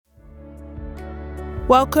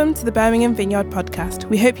Welcome to the Birmingham Vineyard podcast.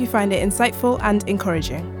 We hope you find it insightful and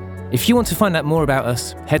encouraging. If you want to find out more about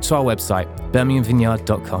us, head to our website,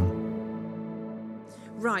 birminghamvineyard.com.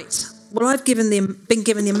 Right. Well, I've been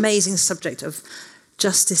given the amazing subject of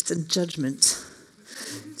justice and judgment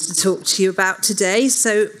to talk to you about today.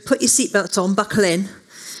 So put your seatbelts on, buckle in.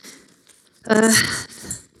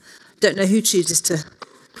 Don't know who chooses to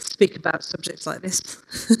speak about subjects like this.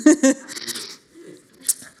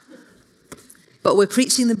 But we're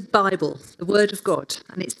preaching the Bible, the Word of God,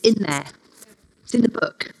 and it's in there. It's in the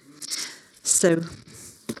book. So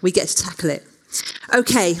we get to tackle it.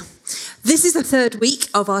 Okay, this is the third week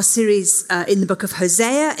of our series in the book of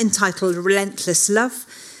Hosea entitled Relentless Love.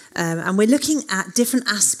 And we're looking at different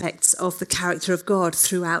aspects of the character of God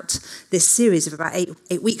throughout this series of about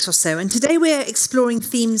eight weeks or so. And today we're exploring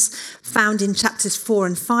themes found in chapters 4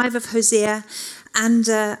 and 5 of Hosea. And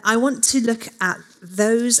I want to look at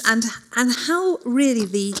those and how really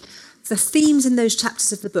the themes in those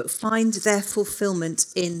chapters of the book find their fulfillment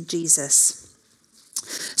in Jesus.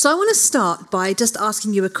 So I want to start by just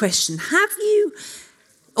asking you a question. Have you,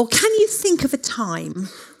 or can you think of a time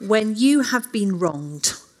when you have been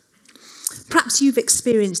wronged? Perhaps you've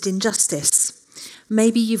experienced injustice.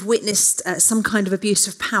 Maybe you've witnessed some kind of abuse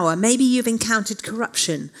of power. Maybe you've encountered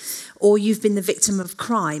corruption, or you've been the victim of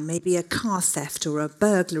crime, maybe a car theft or a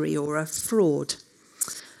burglary or a fraud.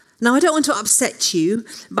 Now, I don't want to upset you,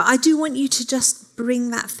 but I do want you to just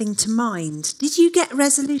bring that thing to mind. Did you get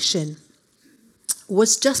resolution?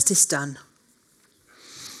 Was justice done?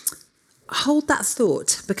 Hold that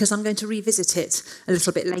thought, because I'm going to revisit it a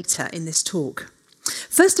little bit later in this talk.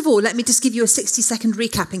 First of all, let me just give you a 60-second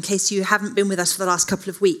recap in case you haven't been with us for the last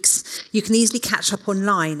couple of weeks. You can easily catch up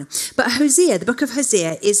online. But Hosea, the book of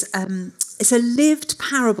Hosea, is a lived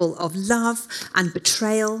parable of love and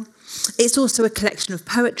betrayal. It's also a collection of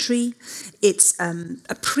poetry. It's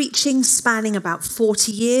a preaching spanning about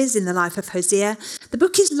 40 years in the life of Hosea. The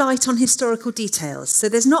book is light on historical details, so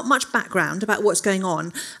there's not much background about what's going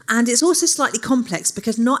on, and it's also slightly complex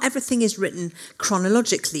because not everything is written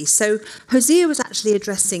chronologically. So Hosea was actually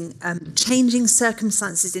addressing changing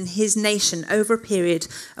circumstances in his nation over a period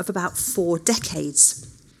of about 4 decades.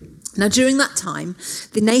 Now, during that time,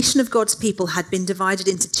 the nation of God's people had been divided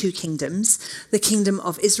into 2 kingdoms, the kingdom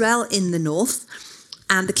of Israel in the north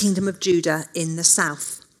and the kingdom of Judah in the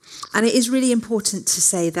south. And it is really important to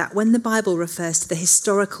say that when the Bible refers to the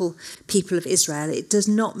historical people of Israel, it does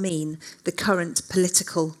not mean the current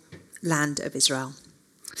political land of Israel.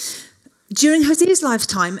 During Hosea's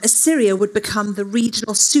lifetime, Assyria would become the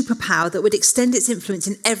regional superpower that would extend its influence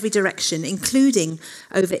in every direction, including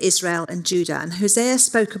over Israel and Judah. And Hosea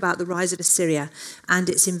spoke about the rise of Assyria and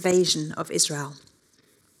its invasion of Israel.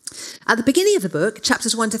 At the beginning of the book,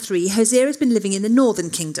 chapters 1 to 3, Hosea has been living in the northern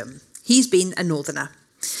kingdom. He's been a northerner.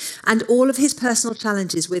 And all of his personal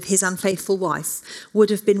challenges with his unfaithful wife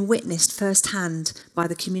would have been witnessed firsthand by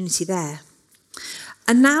the community there.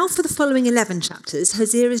 And now for the following 11 chapters,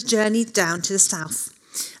 Hosea has journeyed down to the south,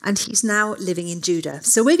 and he's now living in Judah.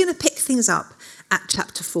 So we're going to pick things up at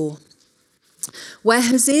chapter 4, where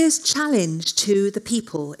Hosea's challenge to the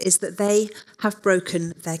people is that they have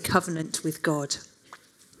broken their covenant with God.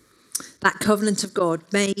 That covenant of God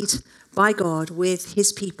made by God with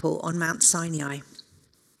his people on Mount Sinai.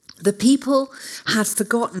 The people had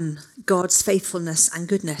forgotten God's faithfulness and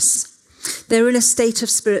goodness. They're in a state of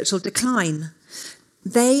spiritual decline.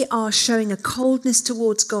 They are showing a coldness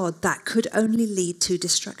towards God that could only lead to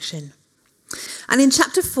destruction. And in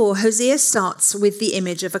chapter 4, Hosea starts with the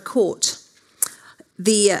image of a court.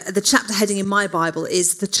 The chapter heading in my Bible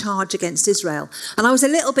is The Charge Against Israel. And I was a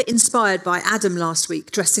little bit inspired by Adam last week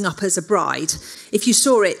dressing up as a bride. If you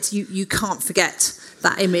saw it, you can't forget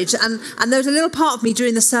that image. And there was a little part of me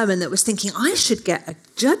during the sermon that was thinking, I should get a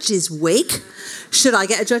judge's wig. Should I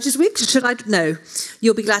get a judge's wig? Should I? No.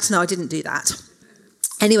 You'll be glad to know I didn't do that.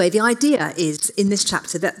 Anyway, the idea is, in this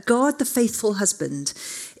chapter, that God, the faithful husband,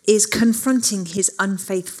 is confronting his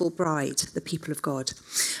unfaithful bride, the people of God.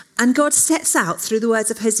 And God sets out, through the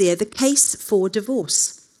words of Hosea, the case for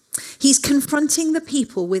divorce. He's confronting the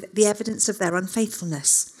people with the evidence of their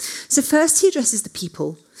unfaithfulness. So first he addresses the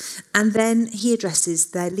people, and then he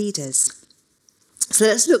addresses their leaders. So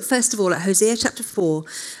let's look first of all at Hosea chapter 4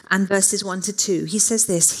 and verses 1 to 2. He says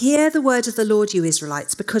this, "Hear the word of the Lord, you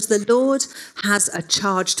Israelites, because the Lord has a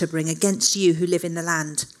charge to bring against you who live in the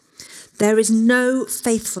land. There is no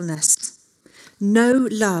faithfulness, no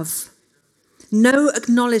love, no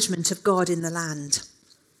acknowledgement of God in the land."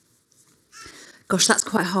 Gosh, that's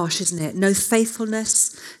quite harsh, isn't it? No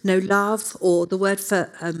faithfulness, no love, or the word for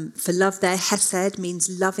love there, hesed, means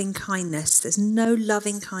loving kindness. There's no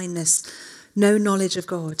loving kindness, no knowledge of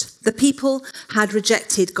God. The people had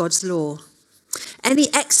rejected God's law. Any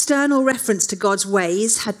external reference to God's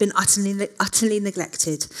ways had been utterly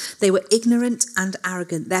neglected. They were ignorant and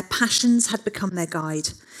arrogant. Their passions had become their guide.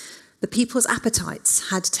 The people's appetites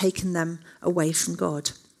had taken them away from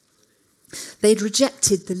God. They'd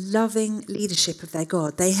rejected the loving leadership of their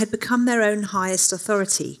God. They had become their own highest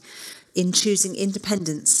authority in choosing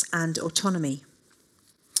independence and autonomy.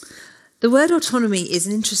 The word autonomy is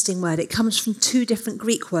an interesting word. It comes from two different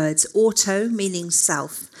Greek words, auto, meaning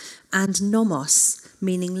self, and nomos,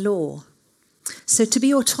 meaning law. So to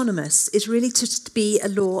be autonomous is really to be a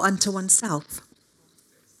law unto oneself.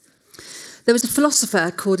 There was a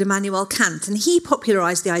philosopher called Immanuel Kant, and he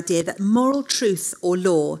popularized the idea that moral truth or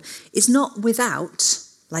law is not without,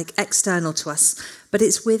 like external to us, but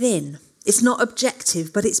it's within. It's not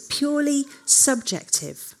objective, but it's purely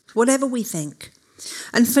subjective, whatever we think.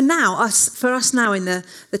 And for us now in the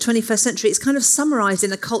 21st century, it's kind of summarized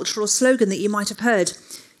in a cultural slogan that you might have heard.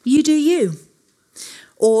 You do you,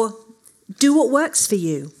 or do what works for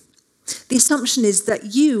you. The assumption is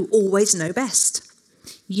that you always know best.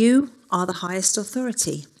 You are the highest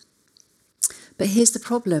authority. But here's the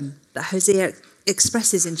problem that Hosea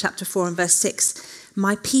expresses in chapter 4 and verse 6.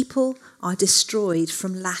 My people are destroyed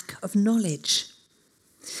from lack of knowledge.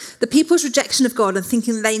 The people's rejection of God and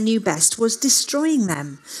thinking they knew best was destroying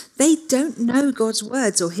them. They don't know God's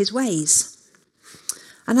words or his ways.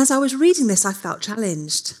 And as I was reading this, I felt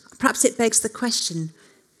challenged. Perhaps it begs the question,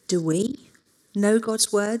 do we know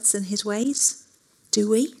God's words and his ways? Do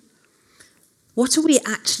we? What are we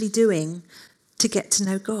actually doing to get to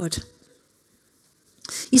know God?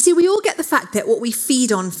 You see, we all get the fact that what we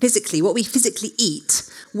feed on physically, what we physically eat,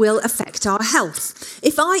 will affect our health.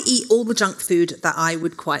 If I eat all the junk food that I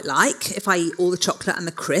would quite like, if I eat all the chocolate and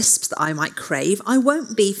the crisps that I might crave, I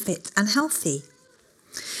won't be fit and healthy.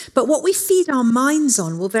 But what we feed our minds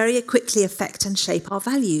on will very quickly affect and shape our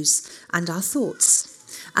values and our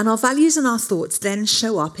thoughts. And our values and our thoughts then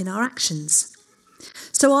show up in our actions.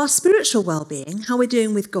 So our spiritual well-being, how we're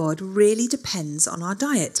doing with God, really depends on our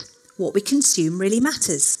diet. What we consume really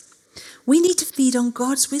matters. We need to feed on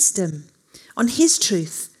God's wisdom, on his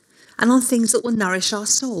truth, and on things that will nourish our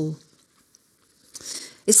soul.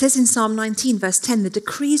 It says in Psalm 19, verse 10, the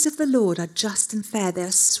decrees of the Lord are just and fair. They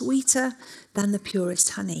are sweeter than the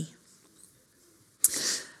purest honey.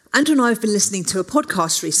 Andrew and I have been listening to a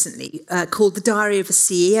podcast recently called The Diary of a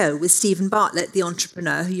CEO with Stephen Bartlett, the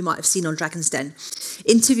entrepreneur, who you might have seen on Dragon's Den,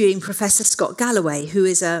 interviewing Professor Scott Galloway, who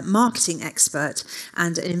is a marketing expert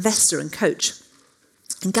and an investor and coach.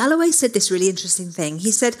 And Galloway said this really interesting thing.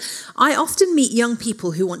 He said, I often meet young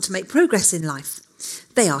people who want to make progress in life.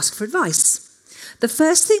 They ask for advice. The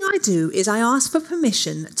first thing I do is I ask for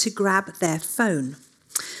permission to grab their phone.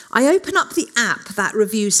 I open up the app that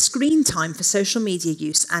reviews screen time for social media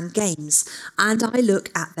use and games, and I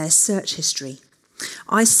look at their search history.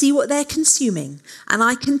 I see what they're consuming, and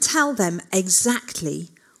I can tell them exactly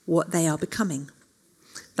what they are becoming.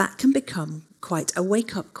 That can become quite a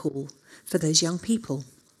wake-up call for those young people.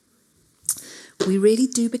 We really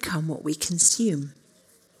do become what we consume.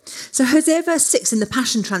 So Hosea verse 6 in the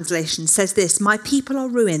Passion Translation says this, my people are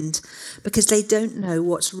ruined because they don't know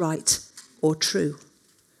what's right or true.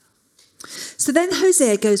 So then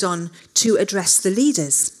Hosea goes on to address the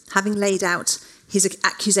leaders, having laid out his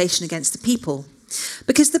accusation against the people.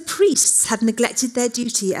 Because the priests had neglected their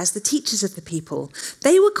duty as the teachers of the people.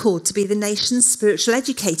 They were called to be the nation's spiritual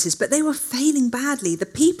educators, but they were failing badly. The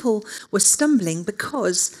people were stumbling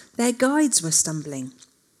because their guides were stumbling.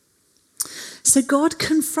 So God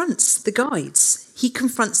confronts the guides. He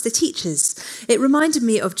confronts the teachers. It reminded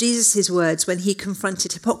me of Jesus' words when he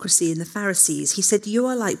confronted hypocrisy in the Pharisees. He said, you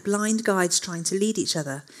are like blind guides trying to lead each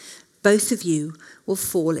other. Both of you will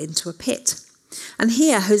fall into a pit. And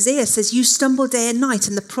here Hosea says, you stumble day and night,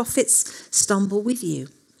 and the prophets stumble with you.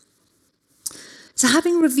 So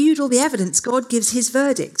having reviewed all the evidence, God gives his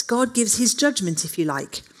verdict. God gives his judgment, if you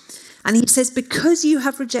like. And he says, because you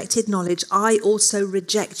have rejected knowledge, I also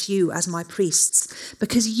reject you as my priests.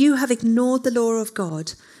 Because you have ignored the law of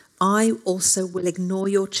God, I also will ignore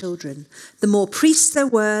your children. The more priests there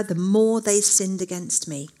were, the more they sinned against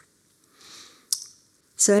me.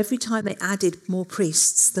 So every time they added more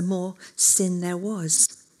priests, the more sin there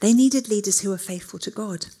was. They needed leaders who were faithful to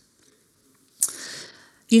God.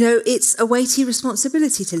 You know, it's a weighty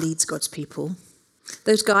responsibility to lead God's people.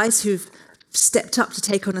 Those guys who've stepped up to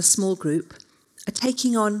take on a small group are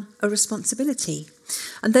taking on a responsibility.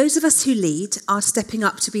 And those of us who lead are stepping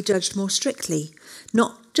up to be judged more strictly,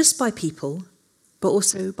 not just by people, but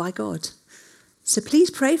also by God. So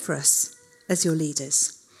please pray for us as your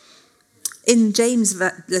leaders. In James,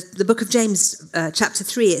 the book of James, chapter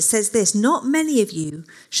 3, it says this: "Not many of you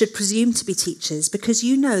should presume to be teachers, because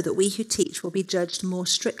you know that we who teach will be judged more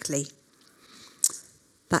strictly."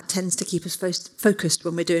 That tends to keep us focused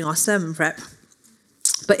when we're doing our sermon prep.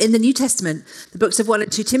 But in the New Testament, the books of 1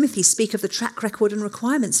 and 2 Timothy speak of the track record and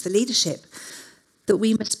requirements for leadership, that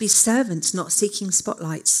we must be servants, not seeking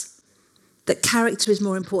spotlights, that character is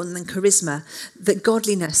more important than charisma, that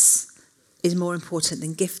godliness is more important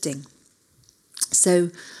than gifting.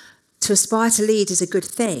 So to aspire to lead is a good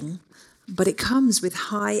thing, but it comes with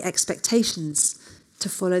high expectations to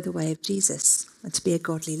follow the way of Jesus and to be a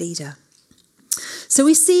godly leader. So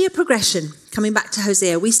we see a progression, coming back to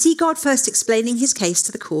Hosea. We see God first explaining his case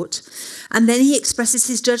to the court, and then he expresses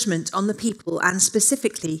his judgment on the people and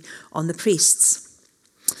specifically on the priests.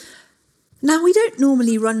 Now, we don't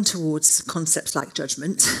normally run towards concepts like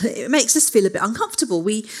judgment. It makes us feel a bit uncomfortable.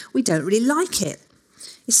 We don't really like it.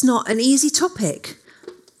 It's not an easy topic,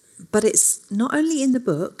 but it's not only in the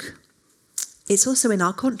book, it's also in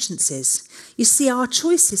our consciences. You see, our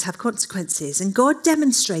choices have consequences, and God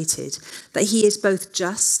demonstrated that he is both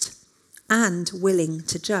just and willing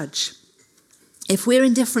to judge. If we're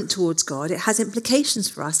indifferent towards God, it has implications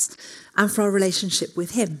for us and for our relationship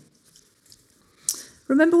with him.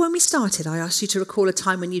 Remember when we started, I asked you to recall a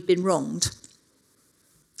time when you'd been wronged.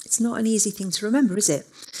 It's not an easy thing to remember, is it?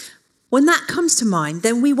 When that comes to mind,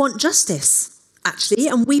 then we want justice, actually,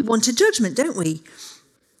 and we want a judgment, don't we?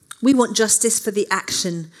 We want justice for the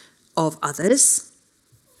action of others,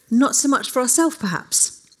 not so much for ourselves,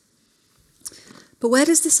 perhaps. But where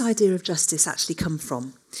does this idea of justice actually come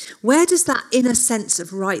from? Where does that inner sense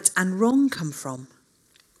of right and wrong come from?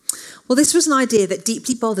 Well, this was an idea that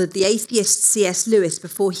deeply bothered the atheist C.S. Lewis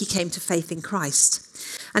before he came to faith in Christ.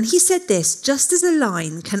 And he said this: "Just as a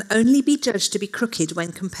line can only be judged to be crooked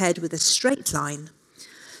when compared with a straight line,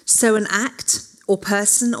 so an act or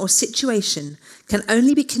person or situation can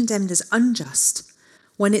only be condemned as unjust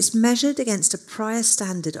when it's measured against a prior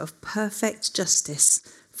standard of perfect justice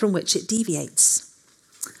from which it deviates."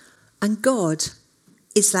 And God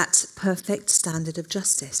is that perfect standard of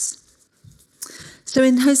justice. So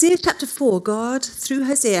in Hosea chapter 4, God, through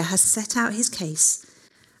Hosea, has set out his case,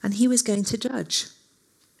 and he was going to judge.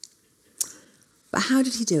 But how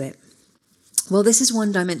did he do it? Well, this is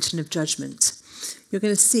one dimension of judgment. You're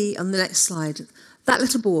going to see on the next slide, that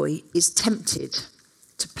little boy is tempted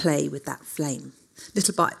to play with that flame.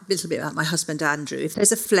 Little bit about my husband, Andrew. If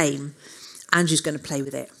there's a flame, Andrew's going to play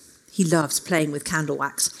with it. He loves playing with candle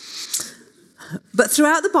wax. But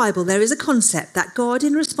throughout the Bible, there is a concept that God,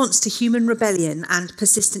 in response to human rebellion and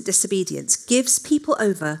persistent disobedience, gives people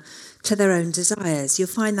over to their own desires. You'll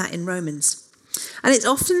find that in Romans. And it's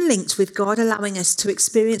often linked with God allowing us to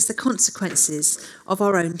experience the consequences of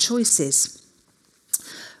our own choices.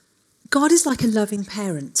 God is like a loving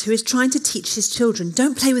parent who is trying to teach his children,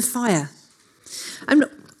 don't play with fire. And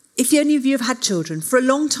if any of you have had children, for a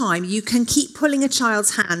long time, you can keep pulling a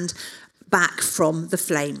child's hand back from the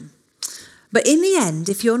flame. But in the end,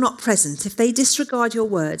 if you're not present, if they disregard your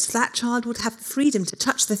words, that child would have the freedom to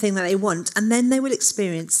touch the thing that they want, and then they will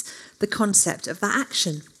experience the concept of that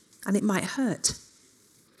action, and it might hurt.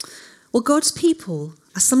 Well, God's people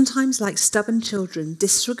are sometimes like stubborn children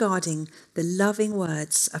disregarding the loving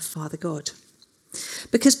words of Father God.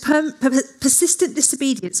 Because persistent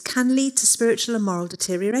disobedience can lead to spiritual and moral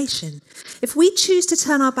deterioration. If we choose to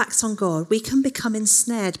turn our backs on God, we can become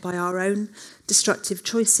ensnared by our own destructive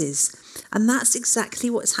choices. And that's exactly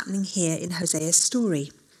what's happening here in Hosea's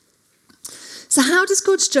story. So how does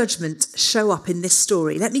God's judgment show up in this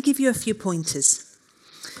story? Let me give you a few pointers.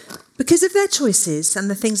 Because of their choices and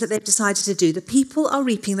the things that they've decided to do, the people are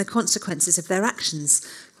reaping the consequences of their actions.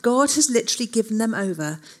 God has literally given them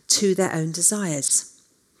over to their own desires.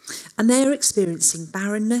 And they are experiencing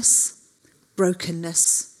barrenness,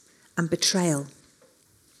 brokenness, and betrayal.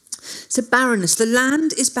 So barrenness, the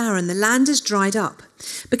land is barren, the land is dried up,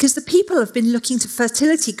 because the people have been looking to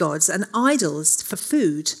fertility gods and idols for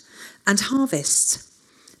food and harvest.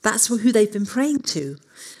 That's who they've been praying to.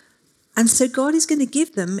 And so God is going to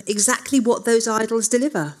give them exactly what those idols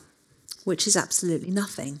deliver, which is absolutely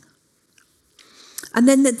nothing. And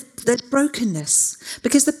then there's brokenness,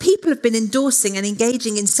 because the people have been endorsing and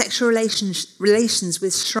engaging in sexual relations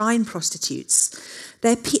with shrine prostitutes.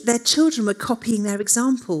 Their children were copying their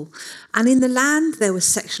example. And in the land, there was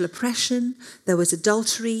sexual oppression, there was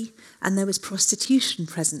adultery, and there was prostitution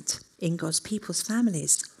present in God's people's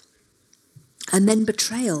families. And then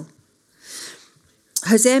betrayal.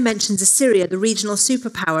 Hosea mentions Assyria, the regional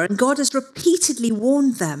superpower, and God has repeatedly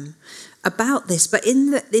warned them about this. But in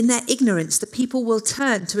their ignorance, the people will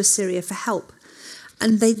turn to Assyria for help.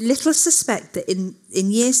 And they little suspect that in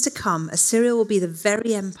years to come, Assyria will be the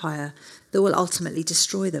very empire that will ultimately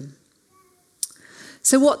destroy them.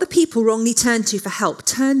 So what the people wrongly turned to for help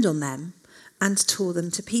turned on them and tore them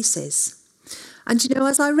to pieces. And you know,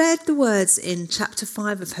 as I read the words in chapter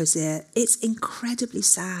 5 of Hosea, it's incredibly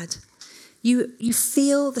sad. You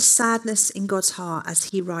feel the sadness in God's heart as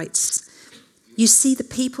he writes. You see the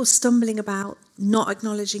people stumbling about, not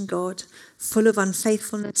acknowledging God, full of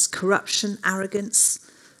unfaithfulness, corruption, arrogance,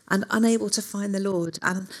 and unable to find the Lord.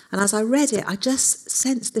 And as I read it, I just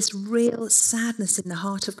sensed this real sadness in the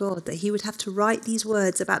heart of God that he would have to write these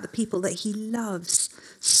words about the people that he loves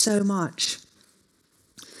so much.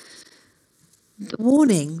 The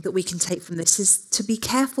warning that we can take from this is to be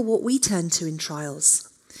careful what we turn to in trials.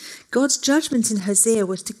 God's judgment in Hosea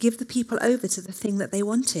was to give the people over to the thing that they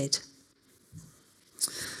wanted.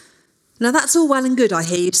 Now that's all well and good, I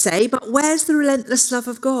hear you say, but where's the relentless love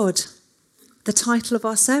of God? The title of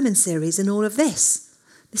our sermon series and all of this.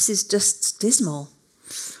 This is just dismal.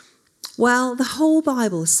 Well, the whole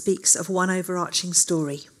Bible speaks of one overarching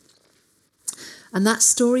story. And that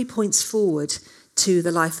story points forward to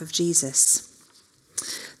the life of Jesus.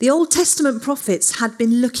 The Old Testament prophets had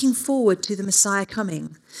been looking forward to the Messiah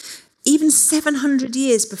coming. Even 700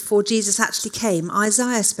 years before Jesus actually came,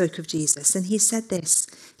 Isaiah spoke of Jesus, and he said this: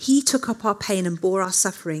 "He took up our pain and bore our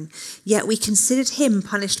suffering, yet we considered him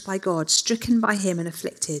punished by God, stricken by him and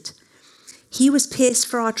afflicted. He was pierced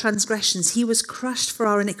for our transgressions, he was crushed for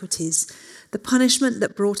our iniquities. The punishment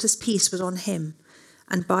that brought us peace was on him,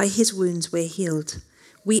 and by his wounds we're healed.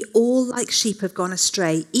 We all like sheep have gone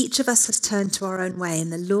astray. Each of us has turned to our own way,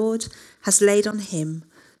 and the Lord has laid on him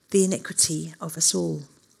the iniquity of us all."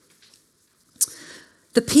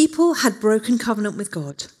 The people had broken covenant with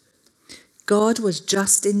God. God was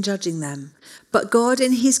just in judging them, but God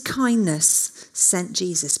in his kindness sent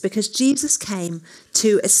Jesus, because Jesus came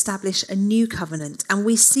to establish a new covenant, and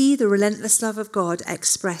we see the relentless love of God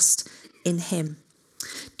expressed in him.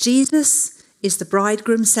 Jesus is the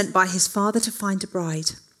bridegroom sent by his Father to find a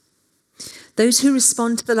bride. Those who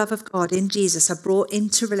respond to the love of God in Jesus are brought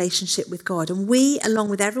into relationship with God, and we, along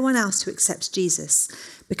with everyone else who accepts Jesus,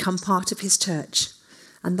 become part of his church,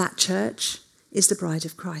 and that church is the bride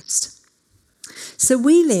of Christ. So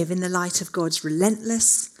we live in the light of God's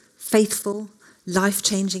relentless, faithful,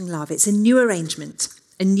 life-changing love. It's a new arrangement,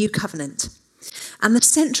 a new covenant. And the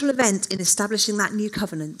central event in establishing that new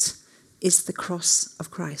covenant is the cross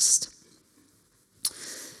of Christ.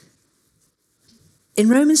 In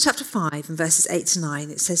Romans chapter 5 and verses 8 to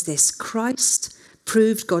 9, it says this: "Christ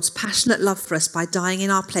proved God's passionate love for us by dying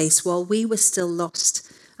in our place while we were still lost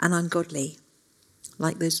and ungodly,"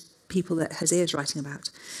 like those people that Hosea is writing about.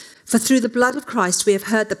 "For through the blood of Christ we have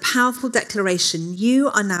heard the powerful declaration, 'You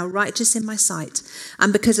are now righteous in my sight,'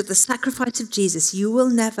 and because of the sacrifice of Jesus, you will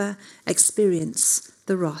never experience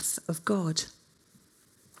the wrath of God."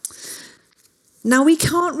 Now, we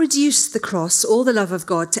can't reduce the cross or the love of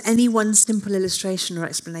God to any one simple illustration or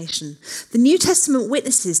explanation. The New Testament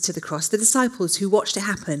witnesses to the cross, the disciples who watched it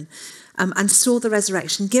happen and saw the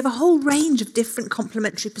resurrection, give a whole range of different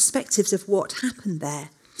complementary perspectives of what happened there.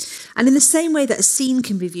 And in the same way that a scene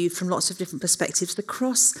can be viewed from lots of different perspectives, the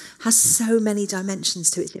cross has so many dimensions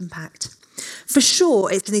to its impact. For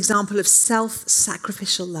sure, it's an example of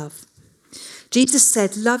self-sacrificial love. Jesus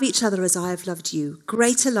said, "Love each other as I have loved you.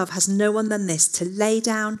 Greater love has no one than this, to lay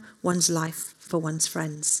down one's life for one's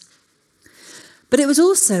friends." But it was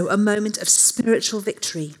also a moment of spiritual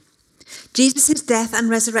victory. Jesus' death and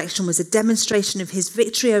resurrection was a demonstration of his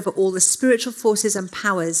victory over all the spiritual forces and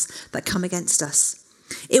powers that come against us.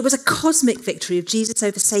 It was a cosmic victory of Jesus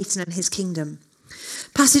over Satan and his kingdom.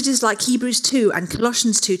 Passages like Hebrews 2 and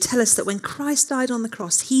Colossians 2 tell us that when Christ died on the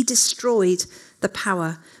cross, he destroyed the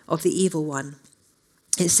power of the evil one.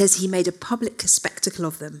 It says he made a public spectacle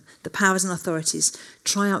of them, the powers and authorities,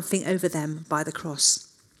 triumphing over them by the cross.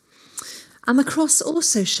 And the cross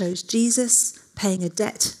also shows Jesus paying a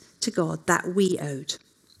debt to God that we owed.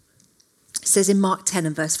 It says in Mark 10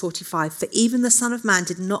 and verse 45, "For even the Son of Man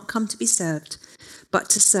did not come to be served, but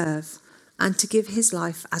to serve, and to give his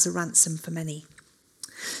life as a ransom for many."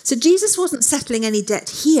 So Jesus wasn't settling any debt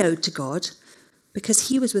he owed to God because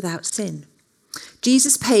he was without sin.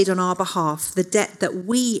 Jesus paid on our behalf the debt that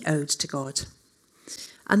we owed to God.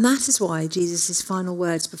 And that is why Jesus' final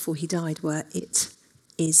words before he died were, "It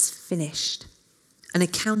is finished," an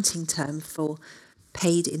accounting term for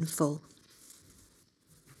paid in full.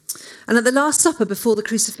 And at the Last Supper before the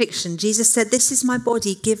crucifixion, Jesus said, "This is my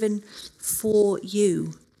body given for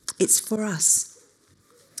you." It's for us.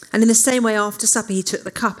 And in the same way, after supper, he took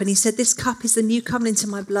the cup and he said, "This cup is the new covenant in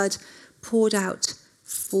my blood poured out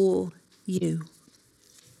for you."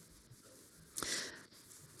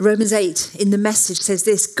 Romans 8 in the Message says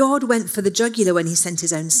this: God went for the jugular when he sent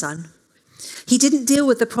his own son. He didn't deal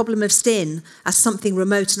with the problem of sin as something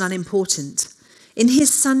remote and unimportant. In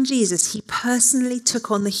his son Jesus, he personally took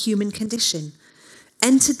on the human condition,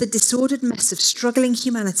 entered the disordered mess of struggling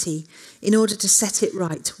humanity in order to set it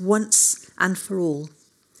right once and for all.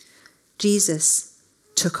 Jesus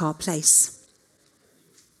took our place.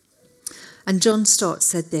 And John Stott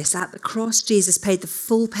said this: at the cross, Jesus paid the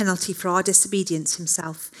full penalty for our disobedience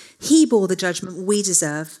himself. He bore the judgment we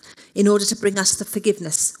deserve in order to bring us the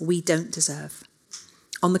forgiveness we don't deserve.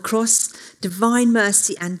 On the cross, divine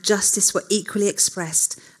mercy and justice were equally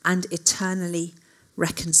expressed and eternally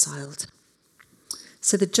reconciled.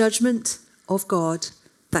 So the judgment of God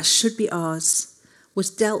that should be ours was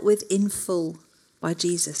dealt with in full by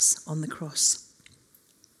Jesus on the cross.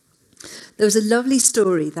 There was a lovely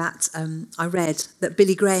story that I read that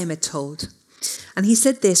Billy Graham had told. And he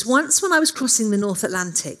said this: once when I was crossing the North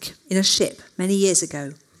Atlantic in a ship many years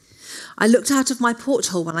ago, I looked out of my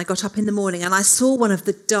porthole when I got up in the morning and I saw one of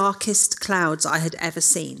the darkest clouds I had ever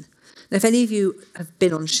seen. Now, if any of you have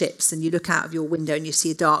been on ships and you look out of your window and you see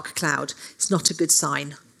a dark cloud, it's not a good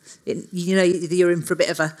sign. You know you're in for a bit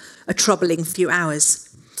of a troubling few hours.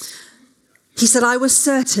 He said, I was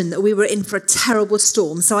certain that we were in for a terrible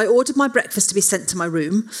storm, so I ordered my breakfast to be sent to my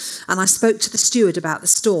room, and I spoke to the steward about the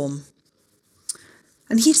storm.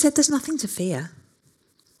 And he said, there's nothing to fear.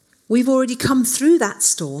 We've already come through that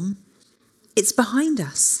storm. It's behind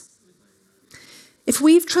us. If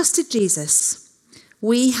we've trusted Jesus,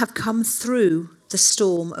 we have come through the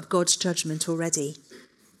storm of God's judgment already.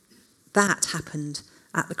 That happened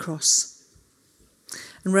at the cross.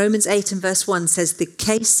 And Romans 8 and verse 1 says, the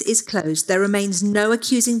case is closed. There remains no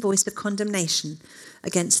accusing voice of condemnation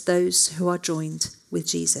against those who are joined with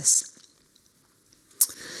Jesus.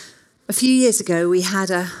 A few years ago, we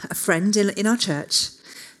had a friend in our church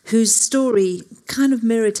whose story kind of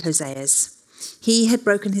mirrored Hosea's. He had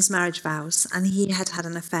broken his marriage vows and he had had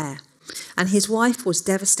an affair. And his wife was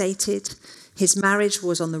devastated. His marriage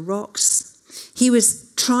was on the rocks. He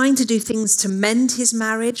was trying to do things to mend his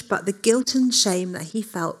marriage, but the guilt and shame that he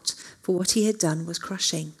felt for what he had done was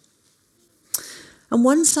crushing. And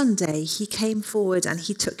one Sunday, he came forward and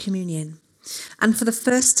he took communion. And for the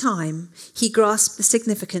first time, he grasped the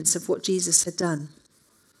significance of what Jesus had done.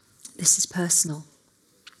 This is personal.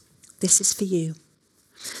 This is for you.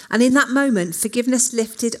 And in that moment, forgiveness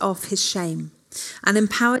lifted off his shame and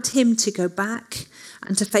empowered him to go back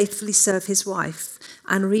and to faithfully serve his wife,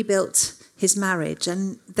 and rebuilt his marriage,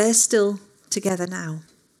 and they're still together now.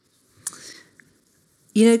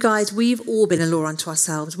 You know, guys, we've all been a law unto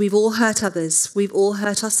ourselves. We've all hurt others. We've all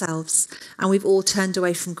hurt ourselves, and we've all turned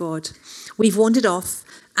away from God. We've wandered off,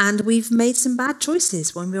 and we've made some bad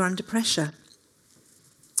choices when we were under pressure.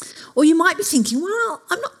 Or you might be thinking, well,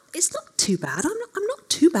 it's not too bad. I'm not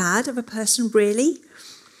too bad of a person, really.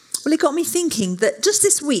 Well, it got me thinking that just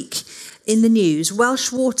this week in the news,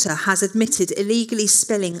 Welsh Water has admitted illegally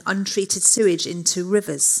spilling untreated sewage into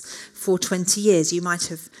rivers for 20 years. You might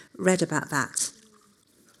have read about that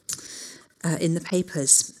in the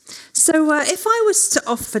papers. So if I was to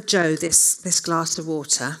offer Joe this glass of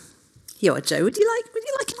water, here, Joe, would you like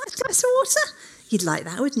a nice glass of water? You'd like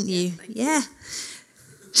that, wouldn't you? Yeah.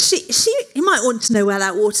 You might want to know where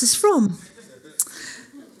that water's from.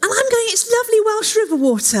 And I'm going, it's lovely Welsh river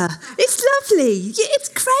water. It's lovely. Yeah, it's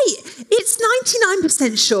great. It's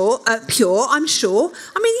 99% pure, I'm sure.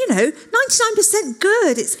 I mean, 99%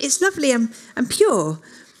 good. It's lovely and pure.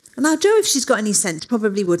 And now Jo, if she's got any sense,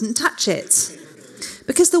 probably wouldn't touch it.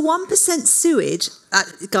 Because the 1% sewage,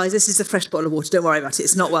 guys, this is a fresh bottle of water. Don't worry about it.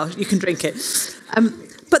 It's not Welsh. You can drink it.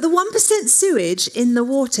 But the 1% sewage in the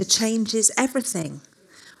water changes everything.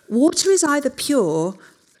 Water is either pure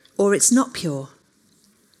or it's not pure.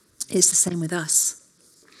 It's the same with us.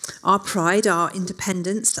 Our pride, our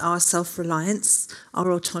independence, our self-reliance, our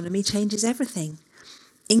autonomy changes everything.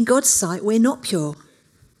 In God's sight, we're not pure,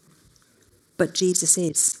 but Jesus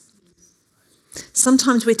is.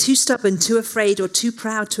 Sometimes we're too stubborn, too afraid, or too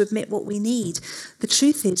proud to admit what we need. The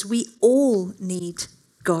truth is, we all need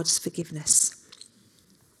God's forgiveness.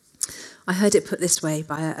 I heard it put this way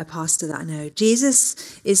by a pastor that I know.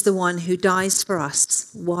 Jesus is the one who dies for us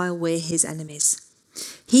while we're his enemies.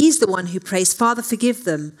 He's the one who prays, Father, forgive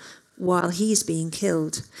them, while he's being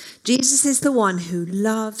killed. Jesus is the one who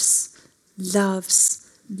loves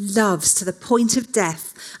to the point of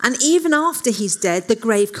death. And even after he's dead, the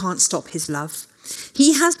grave can't stop his love.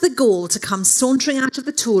 He has the gall to come sauntering out of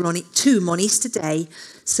the tomb on Easter Day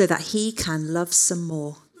so that he can love some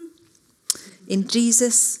more. In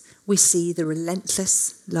Jesus, we see the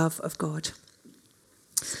relentless love of God.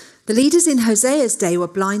 The leaders in Hosea's day were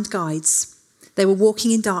blind guides. They were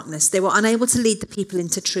walking in darkness. They were unable to lead the people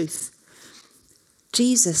into truth.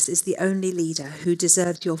 Jesus is the only leader who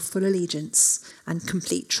deserves your full allegiance and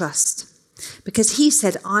complete trust. Because he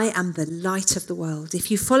said, I am the light of the world. If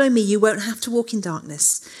you follow me, you won't have to walk in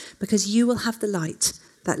darkness, because you will have the light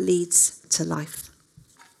that leads to life.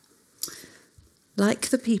 Like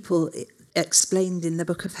the people explained in the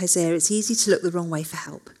book of Hosea, it's easy to look the wrong way for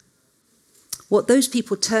help. What those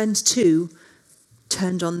people turned to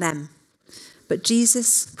turned on them. But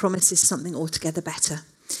Jesus promises something altogether better.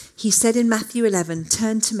 He said in Matthew 11,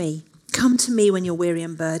 turn to me, come to me when you're weary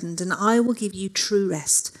and burdened, and I will give you true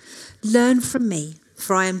rest. Learn from me,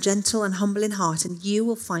 for I am gentle and humble in heart, and you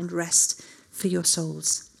will find rest for your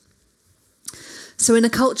souls. So in a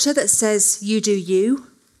culture that says you do you,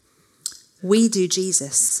 we do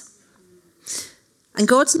Jesus. And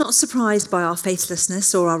God's not surprised by our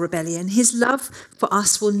faithlessness or our rebellion. His love for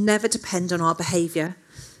us will never depend on our behaviour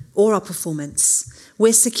or our performance.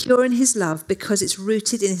 We're secure in his love because it's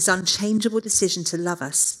rooted in his unchangeable decision to love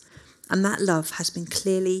us. And that love has been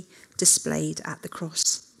clearly displayed at the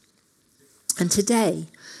cross. And today,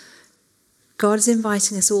 God is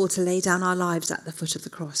inviting us all to lay down our lives at the foot of the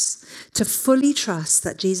cross, to fully trust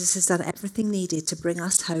that Jesus has done everything needed to bring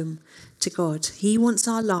us home to God. He wants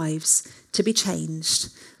our lives to be changed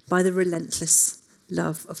by the relentless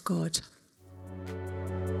love of God.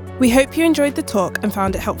 We hope you enjoyed the talk and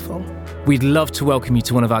found it helpful. We'd love to welcome you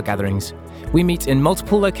to one of our gatherings. We meet in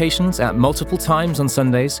multiple locations at multiple times on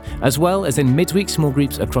Sundays, as well as in midweek small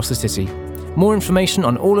groups across the city. More information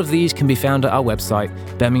on all of these can be found at our website,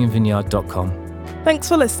 birminghamvineyard.com. Thanks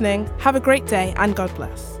for listening. Have a great day and God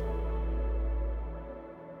bless.